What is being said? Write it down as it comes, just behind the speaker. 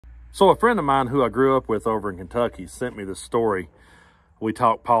So a friend of mine who I grew up with over in Kentucky sent me this story. We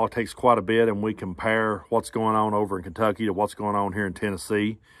talk politics quite a bit, and we compare what's going on over in Kentucky to what's going on here in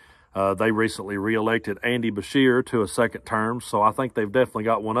Tennessee. They recently reelected Andy Beshear to a second term, so I think they've definitely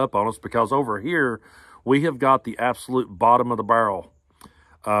got one up on us, because over here we have got the absolute bottom of the barrel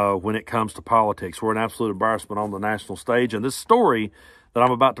when it comes to politics. We're an absolute embarrassment on the national stage, and this story that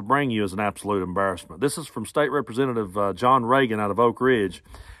I'm about to bring you is an absolute embarrassment. This is from State Representative John Ragan out of Oak Ridge.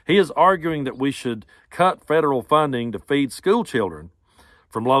 He is arguing that we should cut federal funding to feed school children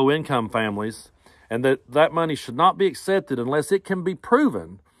from low-income families, and that money should not be accepted unless it can be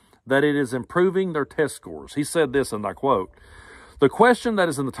proven that it is improving their test scores. He said this, and I quote, "The question that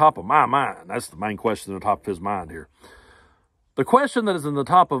is in the top of my mind," that's the main question in the top of his mind here, "the question that is in the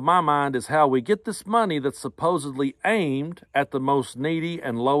top of my mind is how we get this money that's supposedly aimed at the most needy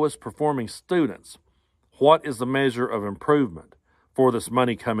and lowest performing students. What is the measure of improvement for this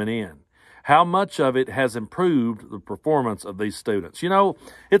money coming in? How much of it has improved the performance of these students?" You know,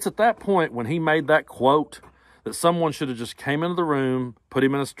 it's at that point when he made that quote that someone should have just came into the room, put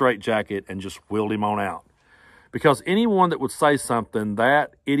him in a straitjacket, and just wheeled him on out. Because anyone that would say something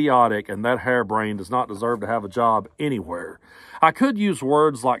that idiotic and that harebrained does not deserve to have a job anywhere. I could use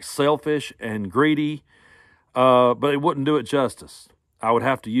words like selfish and greedy, but it wouldn't do it justice. I would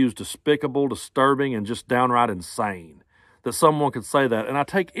have to use despicable, disturbing, and just downright insane that someone could say that. And I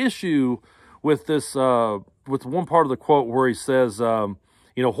take issue with this, with one part of the quote where he says,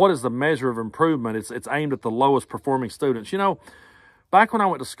 what is the measure of improvement? It's aimed at the lowest performing students. You know, back when I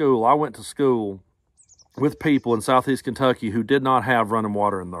went to school with people in Southeast Kentucky who did not have running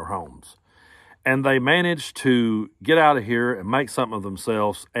water in their homes. And they managed to get out of here and make something of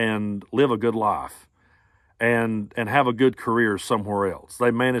themselves and live a good life and have a good career somewhere else.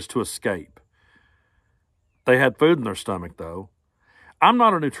 They managed to escape. They had food in their stomach, though. I'm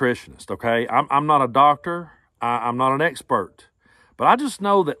not a nutritionist, okay? I'm not a doctor. I'm not an expert. But I just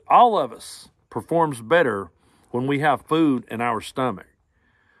know that all of us performs better when we have food in our stomach.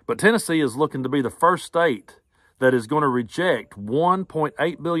 But Tennessee is looking to be the first state that is going to reject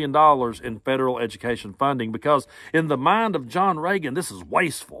 $1.8 billion in federal education funding because in the mind of John Ragan, this is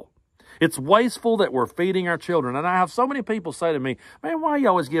wasteful. It's wasteful that we're feeding our children. And I have so many people say to me, man, why are you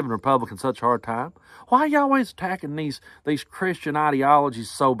always giving Republicans such a hard time? Why are you always attacking these Christian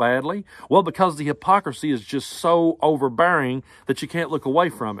ideologies so badly? Well, because the hypocrisy is just so overbearing that you can't look away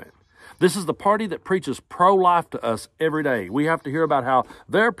from it. This is the party that preaches pro-life to us every day. We have to hear about how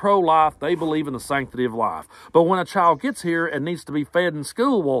they're pro-life, they believe in the sanctity of life. But when a child gets here and needs to be fed in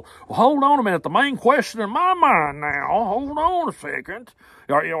school, well, hold on a minute. The main question in my mind now, hold on a second.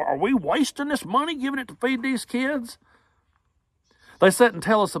 Are we wasting this money giving it to feed these kids? They sit and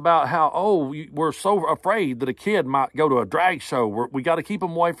tell us about how, we're so afraid that a kid might go to a drag show. We got to keep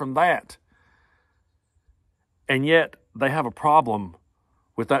them away from that. And yet they have a problem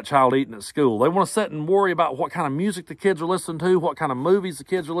with that child eating at school. They want to sit and worry about what kind of music the kids are listening to, what kind of movies the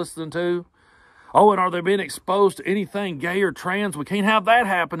kids are listening to. Oh, and are they being exposed to anything gay or trans? We can't have that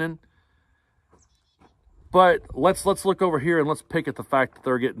happening. But let's look over here and let's pick at the fact that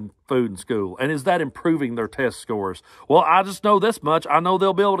they're getting food in school. And is that improving their test scores? Well, I just know this much. I know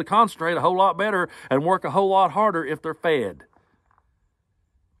they'll be able to concentrate a whole lot better and work a whole lot harder if they're fed.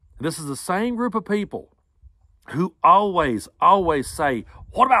 This is the same group of people who always say,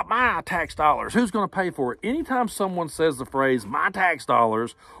 what about my tax dollars? Who's going to pay for it? Anytime someone says the phrase, my tax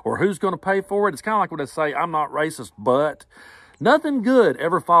dollars, or who's going to pay for it, it's kind of like when they say, I'm not racist, but nothing good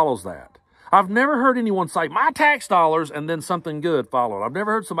ever follows that. I've never heard anyone say, my tax dollars, and then something good followed. I've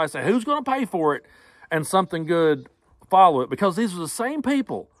never heard somebody say, who's going to pay for it, and something good follow it, because these are the same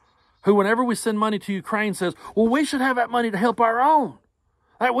people who, whenever we send money to Ukraine, says, well, we should have that money to help our own.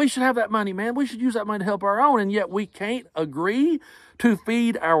 We should have that money, man. We should use that money to help our own, and yet we can't agree to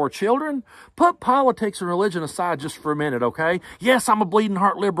feed our children. Put politics and religion aside just for a minute, okay? Yes, I'm a bleeding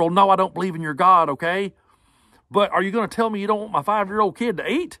heart liberal. No, I don't believe in your God, okay? But are you going to tell me you don't want my 5-year-old kid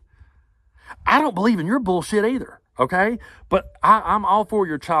to eat? I don't believe in your bullshit either, okay? But I'm all for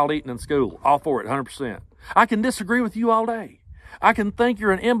your child eating in school. All for it, 100%. I can disagree with you all day. I can think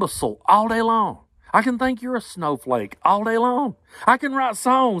you're an imbecile all day long. I can think you're a snowflake all day long. I can write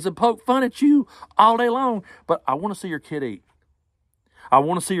songs and poke fun at you all day long. But I want to see your kid eat. I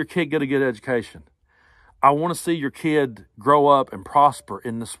want to see your kid get a good education. I want to see your kid grow up and prosper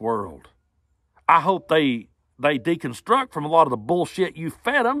in this world. I hope they deconstruct from a lot of the bullshit you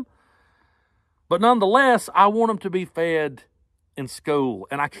fed them. But nonetheless, I want them to be fed in school.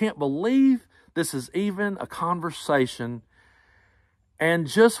 And I can't believe this is even a conversation. And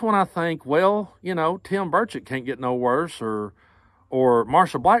just when I think, well, Tim Burchett can't get no worse, or Or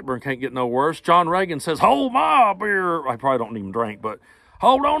Marsha Blackburn can't get no worse. John Ragan says, hold my beer. I probably don't even drink, but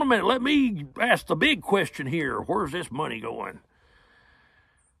hold on a minute. Let me ask the big question here. Where's this money going?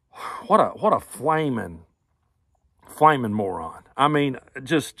 What a flaming moron. I mean,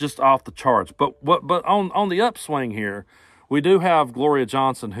 just off the charts. But on the upswing here, we do have Gloria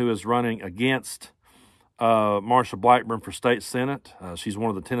Johnson, who is running against Marsha Blackburn for state senate. She's one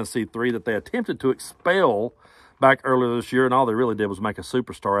of the Tennessee 3 that they attempted to expel back earlier this year, and all they really did was make a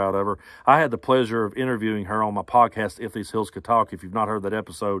superstar out of her. I had the pleasure of interviewing her on my podcast, If These Hills Could Talk. If you've not heard that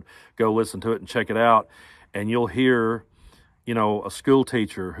episode, go listen to it and check it out. And you'll hear, you know, a school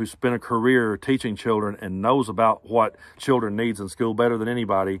teacher who spent a career teaching children and knows about what children needs in school better than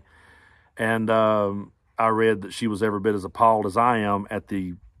anybody. And I read that she was every bit as appalled as I am at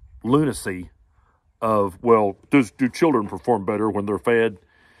the lunacy of, well, do children perform better when they're fed?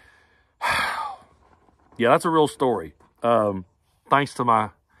 Yeah, that's a real story. Thanks to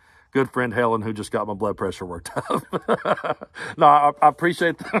my good friend Helen, who just got my blood pressure worked up. No, I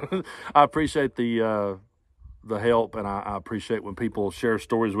appreciate the help, and I appreciate when people share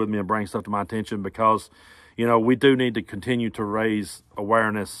stories with me and bring stuff to my attention, because, you know, we do need to continue to raise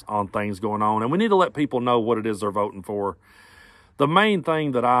awareness on things going on, and we need to let people know what it is they're voting for. The main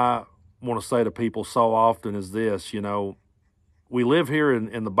thing that I want to say to people so often is this: you know, we live here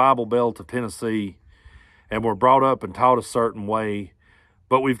in the Bible Belt of Tennessee, and we're brought up and taught a certain way,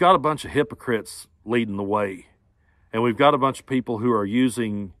 but we've got a bunch of hypocrites leading the way. And we've got a bunch of people who are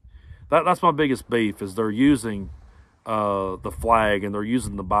using, that's my biggest beef, is they're using the flag, and they're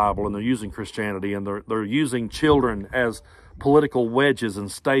using the Bible, and they're using Christianity, and they're using children as political wedges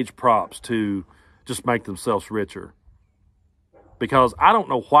and stage props to just make themselves richer. Because I don't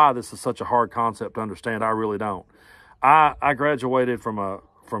know why this is such a hard concept to understand. I really don't. I graduated from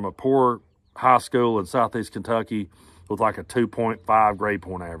a poor high school in Southeast Kentucky with like a 2.5 grade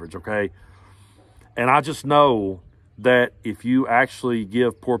point average, okay? And I just know that if you actually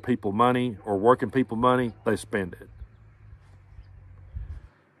give poor people money or working people money, they spend it.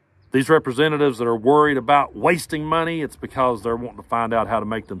 These representatives that are worried about wasting money, it's because they're wanting to find out how to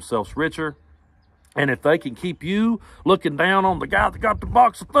make themselves richer. And if they can keep you looking down on the guy that got the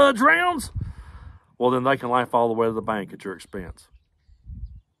box of fudge rounds, well, then they can laugh all the way to the bank at your expense.